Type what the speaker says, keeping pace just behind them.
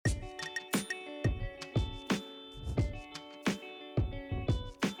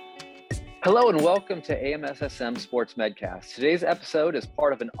Hello and welcome to AMSSM Sports Medcast. Today's episode is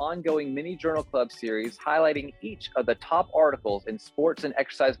part of an ongoing mini journal club series highlighting each of the top articles in sports and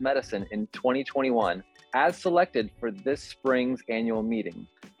exercise medicine in 2021 as selected for this spring's annual meeting.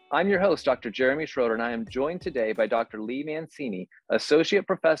 I'm your host, Dr. Jeremy Schroeder, and I am joined today by Dr. Lee Mancini, Associate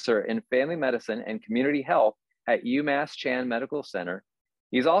Professor in Family Medicine and Community Health at UMass Chan Medical Center.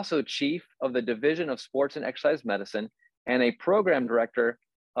 He's also Chief of the Division of Sports and Exercise Medicine and a Program Director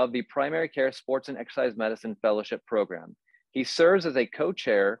of the Primary Care Sports and Exercise Medicine Fellowship Program. He serves as a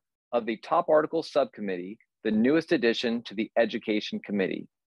co-chair of the Top Articles Subcommittee, the newest addition to the Education Committee.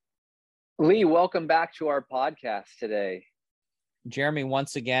 Lee, welcome back to our podcast today. Jeremy,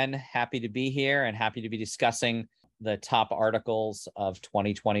 once again, happy to be here and happy to be discussing the top articles of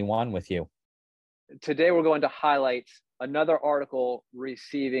 2021 with you. Today, we're going to highlight another article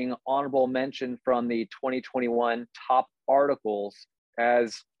receiving honorable mention from the 2021 top articles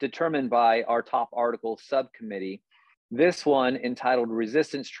as determined by our top articles subcommittee. This one, entitled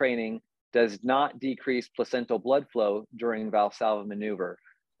Resistance Training Does Not Decrease Placental Blood Flow During Valsalva Maneuver,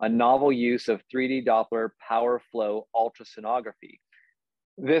 a novel use of 3D Doppler power flow ultrasonography.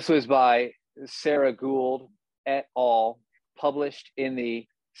 This was by Sarah Gould et al., published in the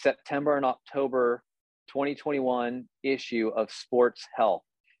September and October 2021 issue of Sports Health.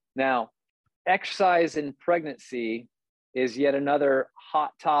 Now, exercise in pregnancy is yet another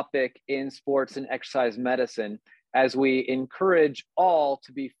hot topic in sports and exercise medicine. As we encourage all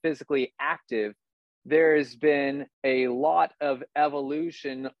to be physically active, there has been a lot of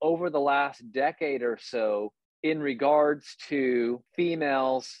evolution over the last decade or so in regards to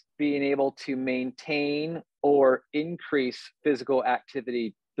females being able to maintain or increase physical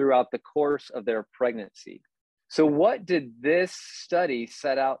activity throughout the course of their pregnancy. So what did this study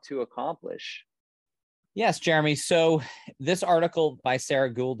set out to accomplish? Yes, Jeremy. So this article by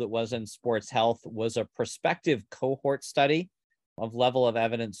Sarah Gould that was in Sports Health was a prospective cohort study of level of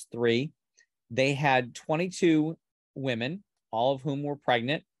evidence 3. They had 22 women, all of whom were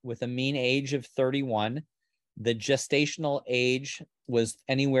pregnant with a mean age of 31. The gestational age was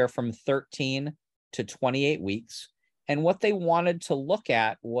anywhere from 13 to 28 weeks. And what they wanted to look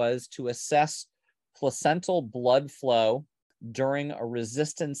at was to assess placental blood flow during a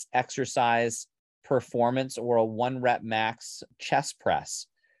resistance exercise performance or a 1-rep max chest press.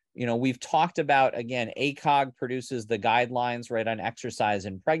 You know, we've talked about, again, ACOG produces the guidelines right on exercise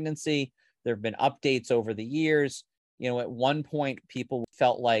in pregnancy. There have been updates over the years. You know, at one point, people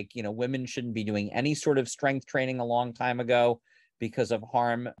felt like, women shouldn't be doing any sort of strength training a long time ago because of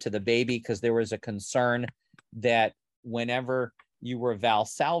harm to the baby, because there was a concern that whenever you were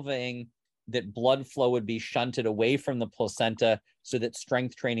valsalvaing, that blood flow would be shunted away from the placenta so that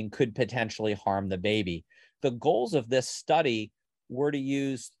strength training could potentially harm the baby. The goals of this study were to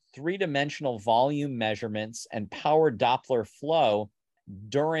use 3-dimensional volume measurements and power Doppler flow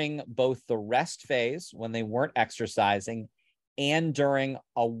during both the rest phase when they weren't exercising and during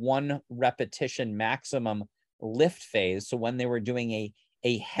a 1-repetition maximum lift phase. So when they were doing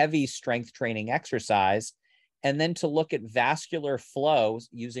a heavy strength training exercise, and then to look at vascular flow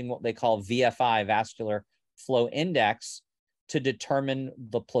using what they call VFI, vascular flow index, to determine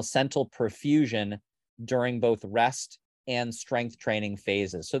the placental perfusion during both rest and strength training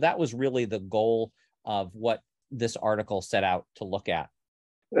phases. So that was really the goal of what this article set out to look at.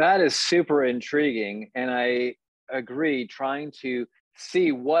 That is super intriguing. And I agree, trying to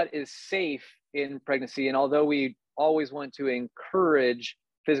see what is safe in pregnancy. And although we always want to encourage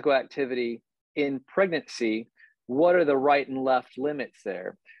physical activity in pregnancy, what are the right and left limits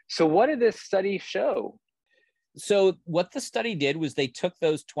there? So what did this study show? So what the study did was they took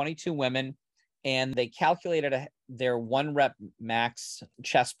those 22 women and they calculated their 1-rep max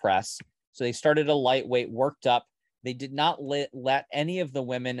chest press. So they started a lightweight, worked up. They did not let any of the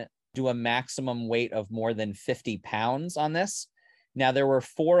women do a maximum weight of more than 50 pounds on this. Now, there were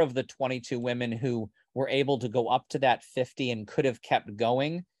 4 of the 22 women who were able to go up to that 50 and could have kept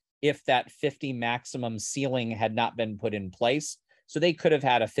going if that 50 maximum ceiling had not been put in place. So they could have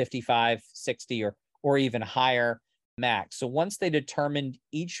had a 55, 60, or even higher max. So once they determined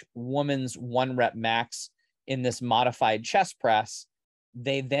each woman's 1-rep max in this modified chest press,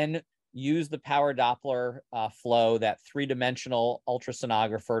 they then used the power Doppler flow, that 3-dimensional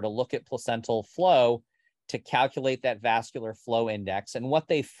ultrasonographer, to look at placental flow to calculate that vascular flow index. And what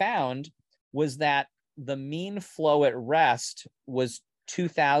they found was that the mean flow at rest was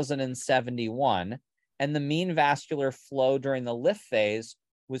 2,071, and the mean vascular flow during the lift phase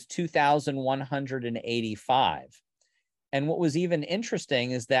was 2,185. And what was even more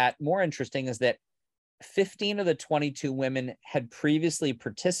interesting is that 15 of the 22 women had previously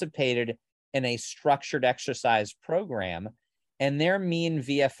participated in a structured exercise program, and their mean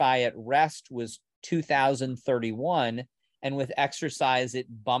VFI at rest was 2,031, and with exercise,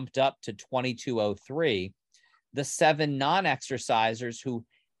 it bumped up to 2,203. The 7 non-exercisers who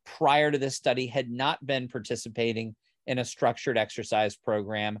prior to this study had not been participating in a structured exercise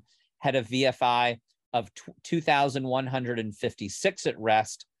program had a VFI of 2,156 at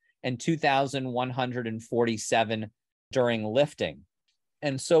rest and 2,147 during lifting.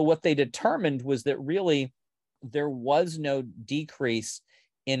 And so what they determined was that really there was no decrease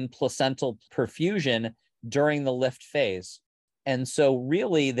in placental perfusion during the lift phase. And so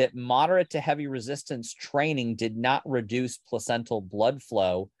really that moderate to heavy resistance training did not reduce placental blood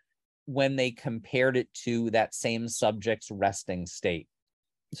flow when they compared it to that same subject's resting state.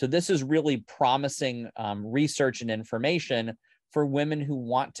 So this is really promising research and information for women who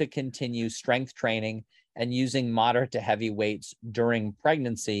want to continue strength training and using moderate to heavy weights during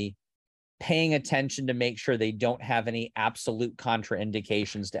pregnancy, paying attention to make sure they don't have any absolute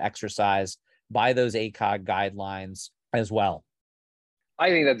contraindications to exercise by those ACOG guidelines as well. I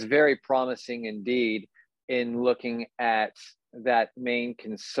think that's very promising indeed in looking at that main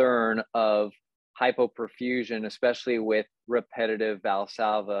concern of hypoperfusion, especially with repetitive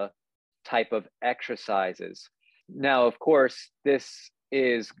Valsalva type of exercises. Now, of course, this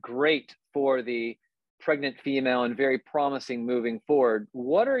is great for the pregnant female and very promising moving forward.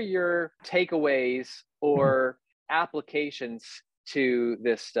 What are your takeaways or applications to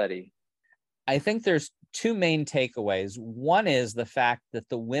this study? I think there's 2 main takeaways. One is the fact that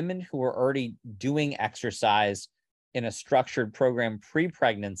the women who are already doing exercise in a structured program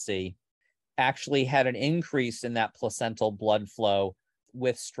pre-pregnancy actually had an increase in that placental blood flow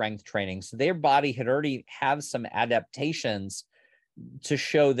with strength training. So their body had already have some adaptations to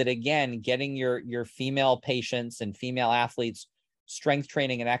show that, again, getting your female patients and female athletes strength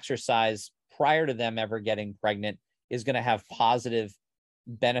training and exercise prior to them ever getting pregnant is going to have positive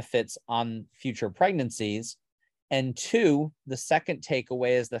benefits on future pregnancies. And 2, the second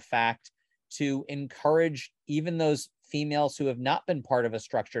takeaway is the fact to encourage even those females who have not been part of a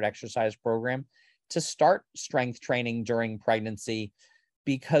structured exercise program to start strength training during pregnancy,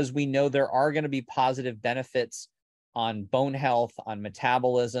 because we know there are going to be positive benefits on bone health, on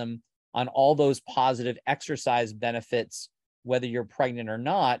metabolism, on all those positive exercise benefits, whether you're pregnant or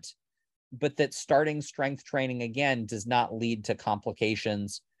not, but that starting strength training again does not lead to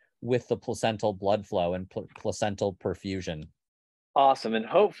complications with the placental blood flow and placental perfusion. Awesome. And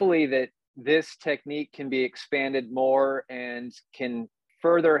hopefully that this technique can be expanded more and can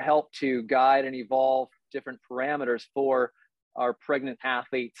further help to guide and evolve different parameters for our pregnant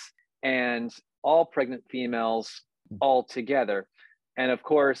athletes and all pregnant females all together. And of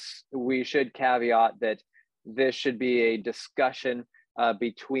course, we should caveat that this should be a discussion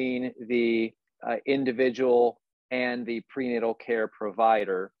between the individual and the prenatal care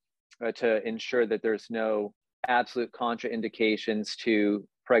provider to ensure that there's no absolute contraindications to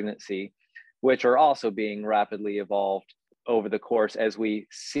pregnancy, which are also being rapidly evolved over the course as we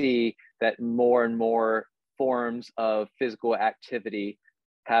see that more and more forms of physical activity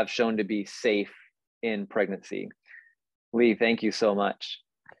have shown to be safe in pregnancy. Lee, thank you so much.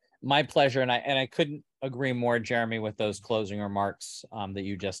 My pleasure. And I couldn't agree more, Jeremy, with those closing remarks that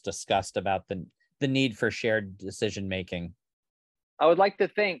you just discussed about the need for shared decision-making. I would like to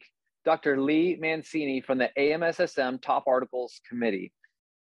thank Dr. Lee Mancini from the AMSSM Top Articles Committee.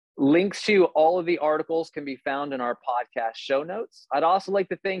 Links to all of the articles can be found in our podcast show notes. I'd also like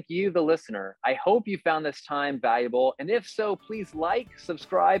to thank you, the listener. I hope you found this time valuable. And if so, please like,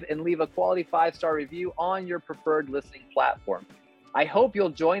 subscribe, and leave a quality 5-star review on your preferred listening platform. I hope you'll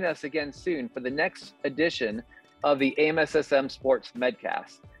join us again soon for the next edition of the AMSSM Sports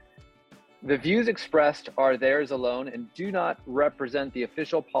Medcast. The views expressed are theirs alone and do not represent the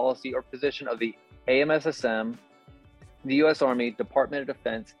official policy or position of the AMSSM, the U.S. Army, Department of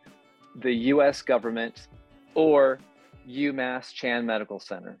Defense, the U.S. government, or UMass Chan Medical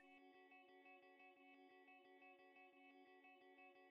Center.